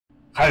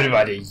Hi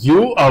everybody,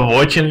 you are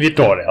watching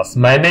Tutorials.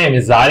 My name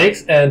is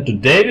Alex and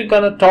today we're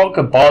gonna talk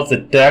about the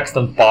text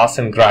and path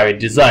in Gravit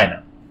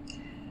Designer.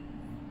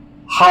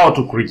 How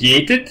to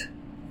create it,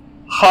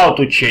 how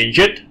to change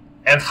it,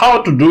 and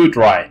how to do it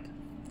right.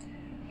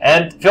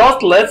 And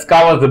first let's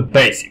cover the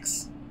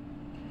basics.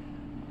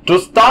 To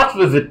start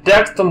with the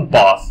text and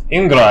path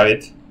in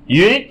Gravit,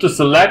 you need to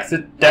select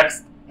the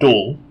text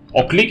tool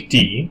or click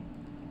T,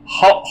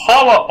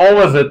 hover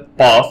over the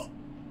path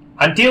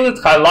until it's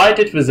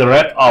highlighted with a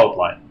red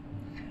outline.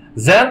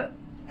 Then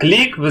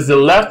click with the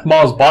left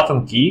mouse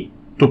button key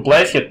to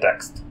place your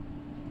text.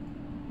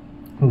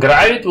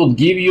 Gravit will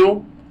give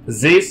you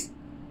this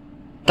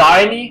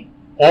tiny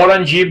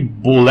orangey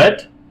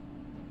bullet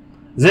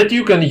that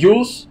you can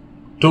use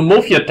to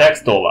move your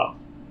text over.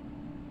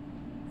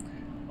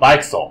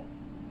 Like so.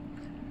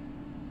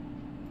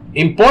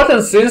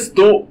 Important things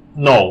to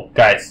know,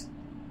 guys.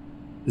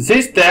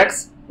 This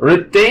text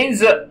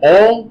retains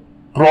all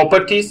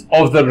properties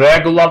of the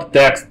regular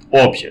text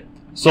object,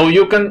 so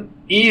you can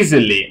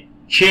easily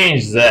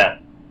change the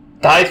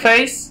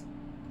typeface,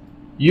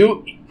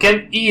 you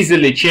can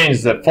easily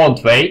change the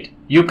font weight,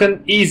 you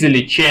can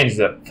easily change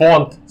the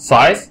font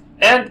size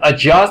and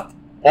adjust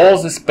all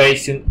the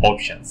spacing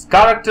options,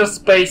 character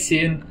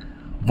spacing,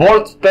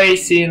 word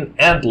spacing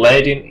and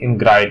leading in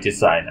Gravit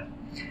Designer.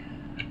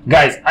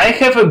 Guys, I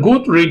have a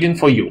good reading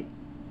for you.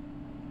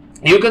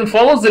 You can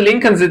follow the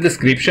link in the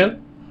description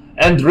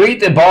and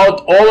read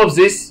about all of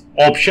these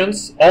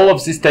options, all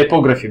of these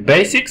typography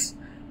basics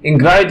in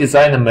Gravit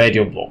Designer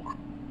Medium blog.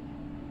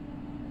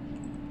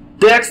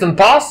 Text and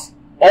path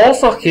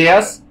also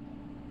has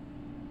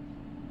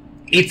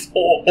its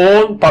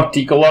own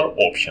particular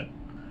option.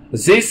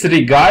 These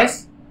three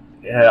guys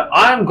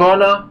I'm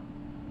gonna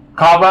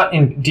cover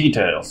in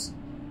details.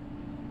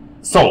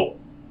 So,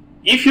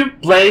 if you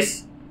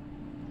place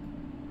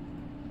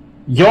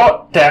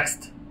your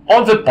text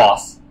on the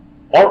path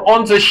or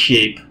on the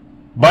shape,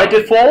 by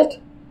default,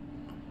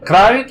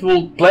 Gravit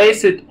will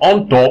place it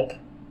on top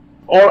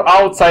or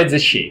outside the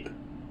shape.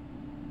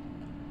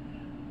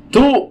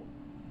 To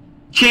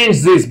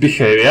change this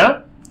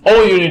behavior,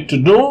 all you need to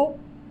do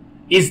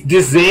is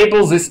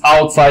disable this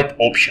outside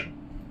option.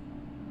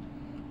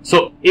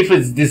 So if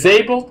it's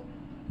disabled,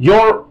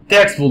 your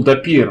text will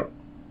appear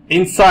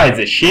inside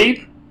the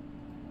shape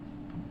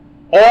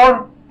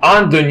or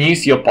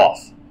underneath your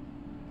path.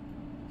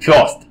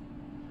 First.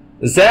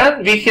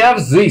 Then we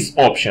have this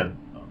option.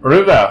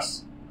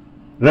 Reverse.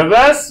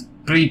 Reverse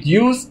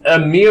produce a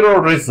mirror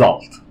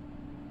result.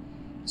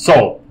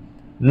 So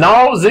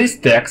now this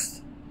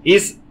text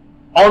is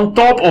on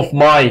top of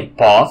my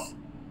path,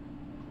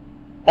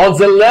 on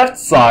the left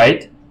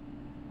side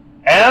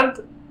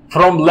and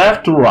from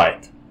left to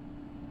right.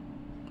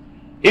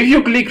 If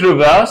you click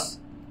reverse,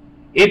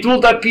 it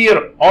will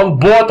appear on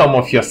bottom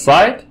of your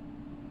side,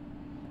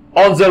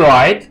 on the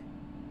right,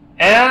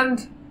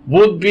 and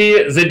would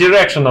be the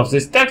direction of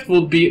this text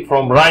would be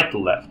from right to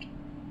left.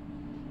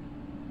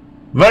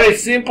 Very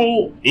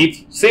simple,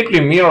 it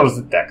simply mirrors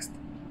the text.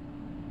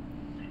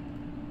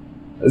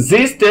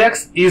 This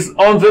text is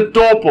on the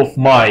top of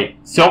my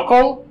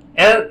circle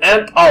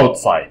and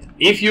outside.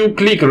 If you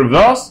click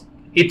reverse,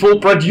 it will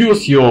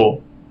produce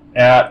your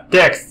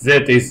text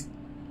that is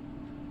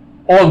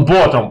on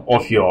bottom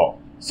of your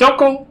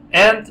circle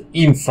and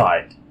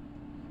inside.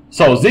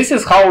 So this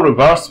is how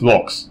reverse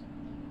works.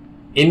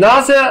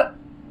 Another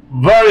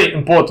very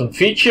important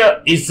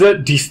feature is the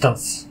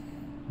distance.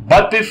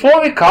 But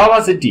before we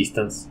cover the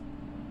distance,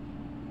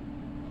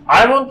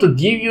 I want to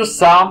give you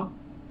some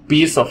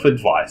piece of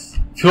advice.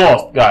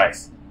 First,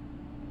 guys,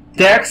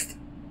 text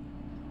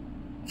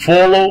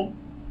follow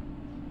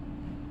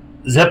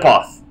the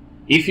path.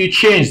 If you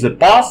change the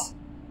path,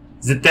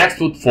 the text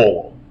would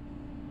follow.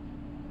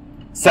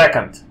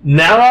 Second,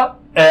 never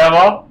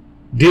ever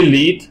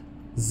delete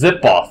the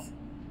path.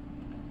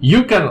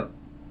 You can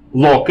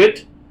lock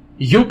it,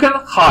 you can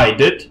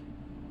hide it,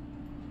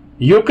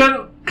 you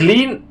can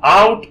clean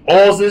out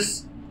all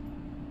these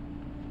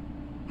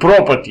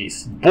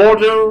properties,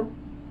 border,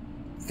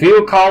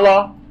 fill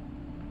color,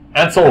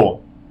 and so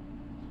on.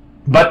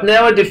 But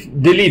never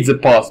delete the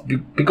path,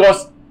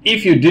 because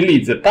if you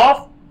delete the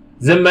path,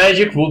 the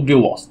magic would be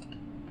lost.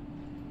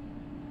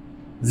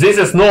 This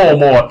is no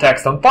more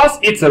text and path,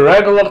 it's a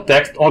regular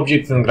text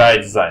object in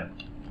Gravit Designer.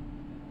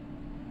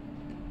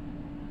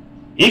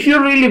 If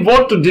you really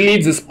want to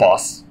delete this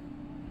path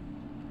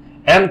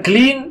and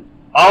clean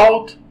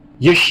out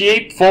your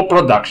shape for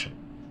production,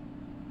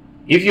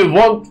 if you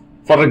want,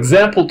 for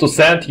example, to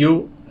send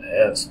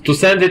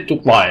it to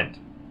client,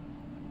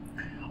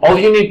 all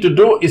you need to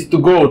do is to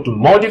go to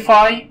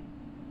Modify,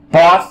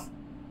 Path,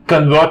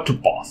 Convert to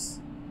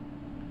Path.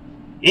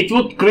 It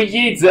would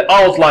create the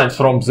outlines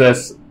from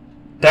this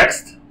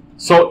text,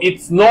 so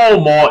it's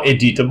no more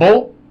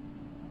editable.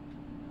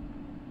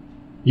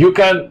 You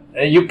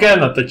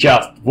cannot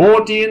adjust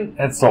wording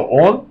and so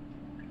on.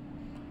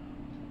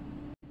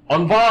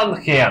 On one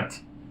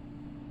hand,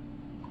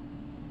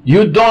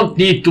 you don't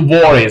need to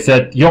worry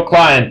that your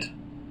client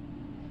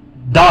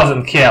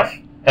doesn't have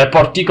a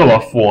particular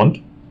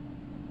font.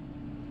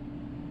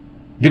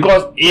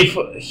 because if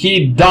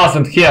he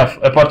doesn't have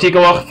a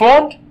particular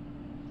font,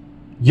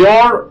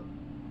 your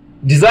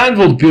design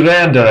will be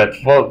rendered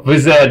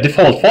with the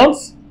default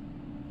fonts,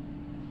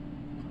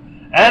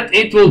 and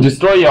it will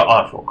destroy your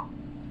artwork.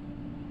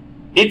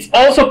 It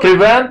also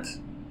prevents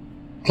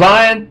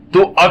client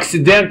to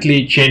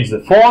accidentally change the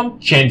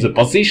font, change the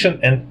position,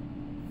 and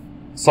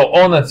so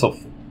on and so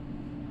forth.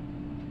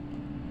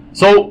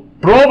 So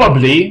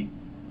probably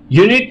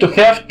you need to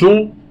have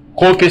 2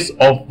 copies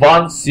of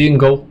one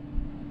single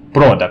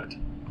product.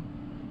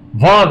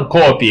 One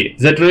copy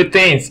that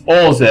retains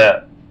all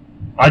the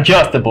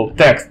adjustable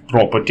text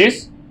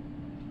properties,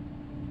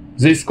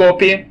 this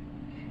copy.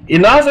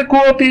 Another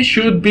copy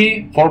should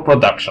be for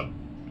production,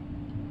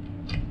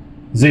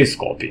 this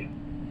copy.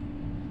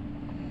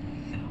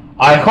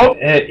 I hope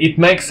it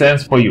makes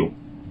sense for you.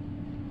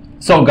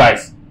 So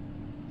guys,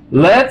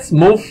 let's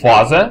move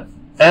further,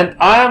 and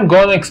I am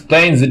gonna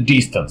explain the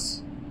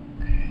distance.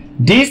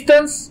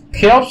 Distance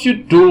helps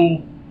you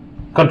to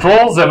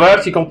control the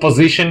vertical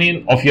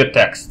positioning of your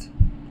text.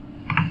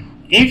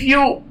 If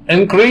you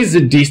increase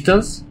the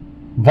distance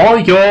while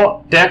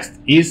your text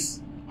is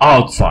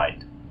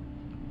outside,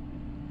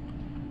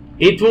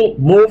 it will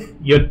move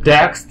your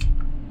text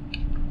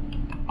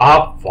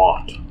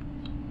upward.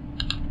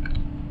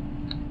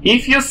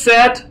 If you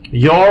set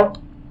your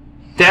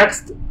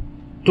text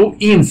to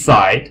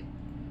inside,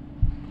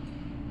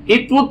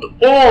 it would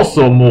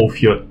also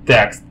move your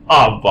text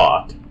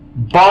upward,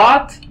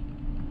 but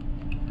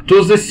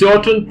to the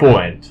certain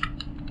point.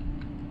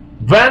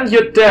 When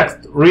your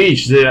text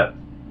reaches the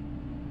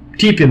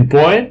tipping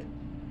point,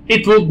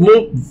 it will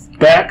move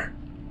back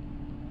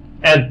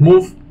and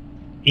move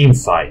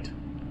inside.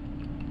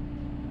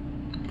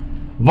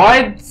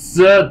 Why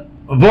it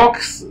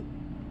works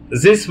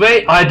this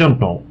way, I don't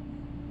know.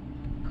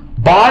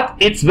 But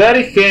it's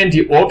very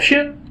handy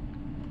option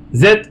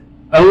that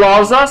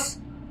allows us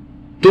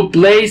to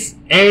place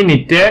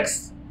any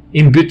text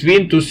in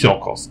between 2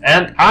 circles.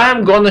 And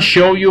I'm gonna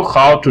show you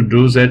how to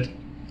do that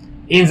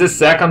in the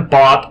second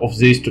part of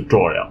this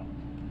tutorial.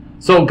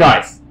 So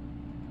guys,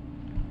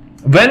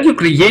 when you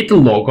create a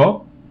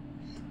logo,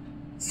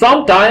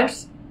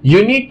 sometimes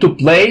you need to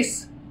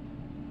place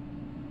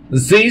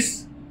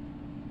this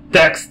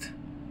text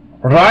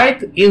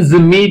right in the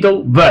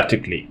middle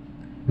vertically.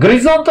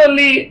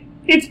 Horizontally,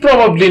 it's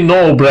probably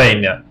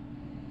no-brainer.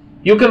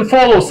 You can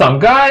follow some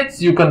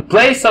guides, you can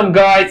place some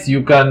guides,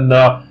 you can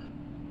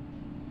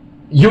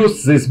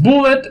use this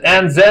bullet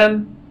and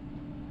then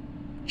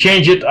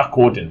change it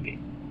accordingly.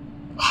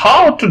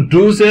 How to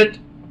do that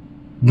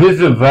with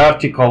the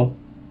vertical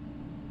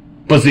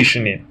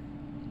positioning?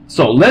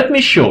 So let me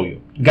show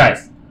you,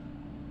 guys,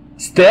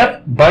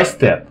 step by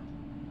step.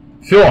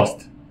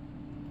 First,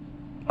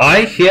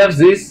 I have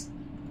this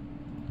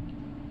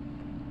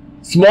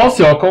small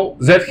circle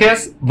that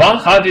has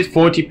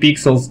 140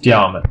 pixels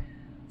diameter.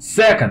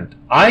 Second,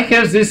 I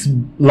have this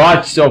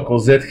large circle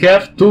that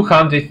have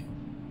 200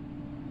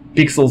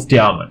 pixels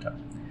diameter.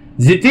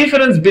 The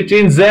difference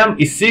between them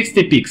is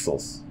 60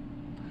 pixels.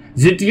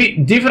 The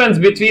difference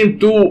between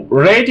 2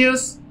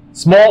 radius,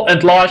 small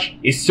and large,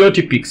 is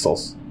 30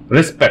 pixels,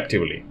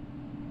 respectively.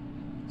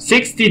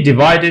 60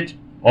 divided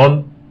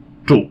on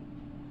 2.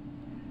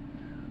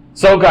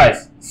 So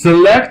guys,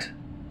 select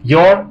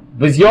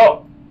with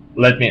your,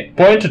 let me,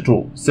 pointer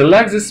tool,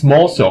 select this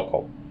small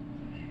circle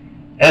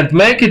and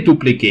make a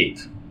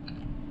duplicate.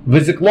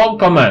 With the clone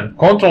command,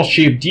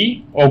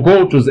 Ctrl-Shift-D, or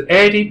go to the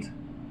Edit,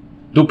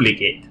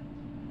 Duplicate.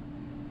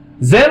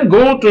 Then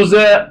go to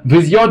the,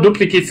 with your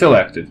duplicate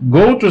selected,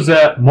 go to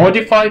the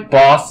Modify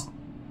Path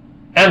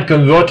and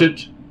convert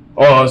it,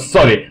 or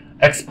sorry,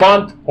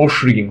 expand or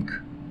shrink.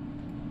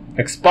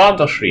 Expand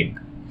or shrink.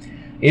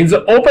 In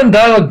the open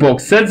dialog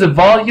box, set the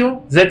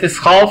value that is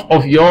half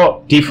of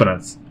your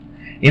difference.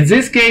 In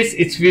this case,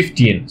 it's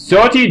 15,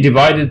 30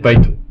 divided by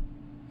 2.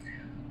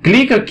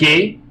 Click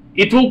OK.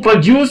 It will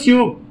produce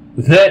you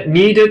the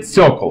needed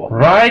circle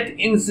right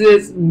in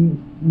this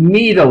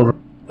middle,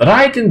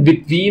 right in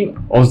between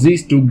of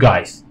these 2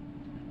 guys.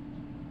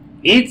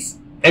 It's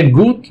a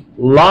good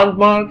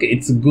landmark,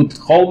 it's a good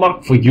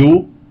hallmark for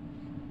you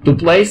to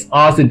place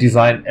other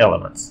design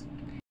elements.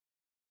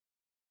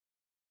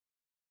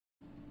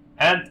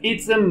 And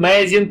it's an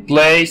amazing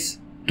place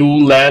to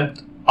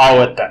land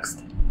our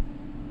text.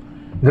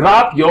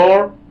 Grab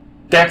your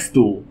text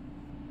tool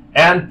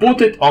and put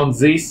it on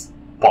this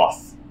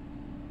path,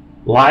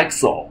 like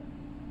so.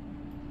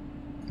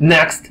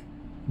 Next,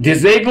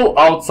 disable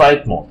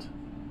outside mode.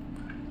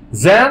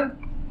 Then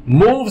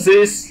move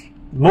this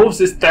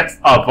text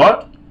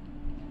upward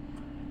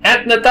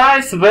and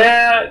notice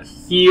where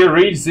he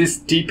reaches this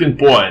tipping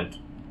point,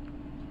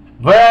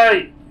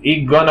 where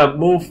it's gonna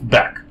move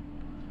back.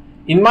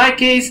 In my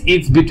case,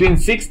 it's between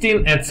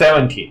 16 and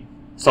 17,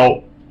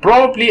 so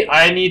probably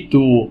I need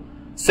to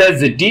set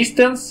the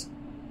distance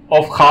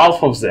of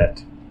half of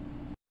that.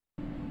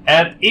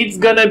 And it's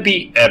gonna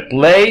be a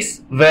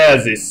place where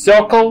this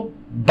circle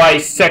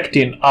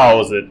bisecting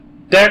out the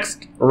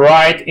text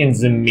right in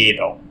the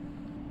middle.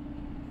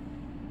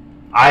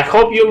 I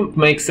hope it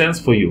makes sense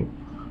for you.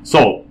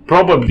 So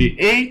probably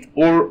 8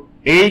 or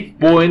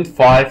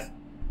 8.5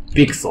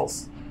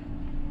 pixels.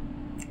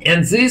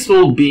 And this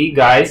will be,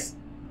 guys,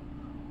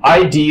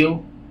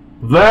 ideal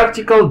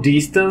vertical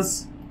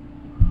distance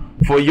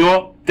for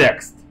your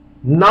text.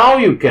 Now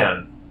you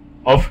can,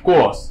 of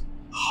course,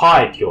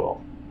 hide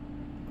your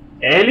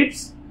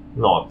ellipse,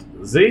 not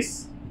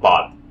this,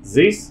 but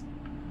this.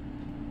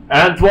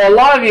 And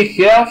voila, we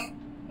have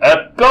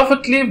a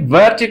perfectly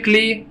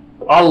vertically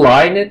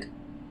aligned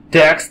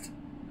text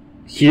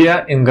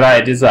here in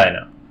Gravit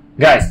Designer.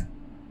 Guys,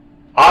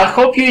 I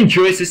hope you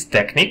enjoy this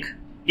technique.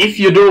 If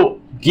you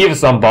do, give a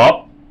thumb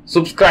up,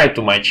 subscribe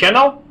to my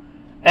channel,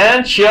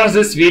 and share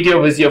this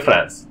video with your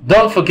friends.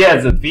 Don't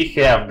forget that we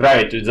have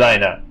Gravit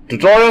Designer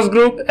tutorials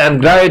group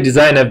and Gravit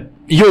Designer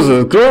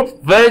users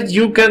group where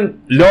you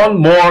can learn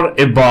more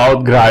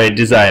about Gravit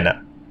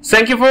Designer.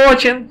 Thank you for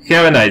watching.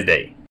 Have a nice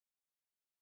day.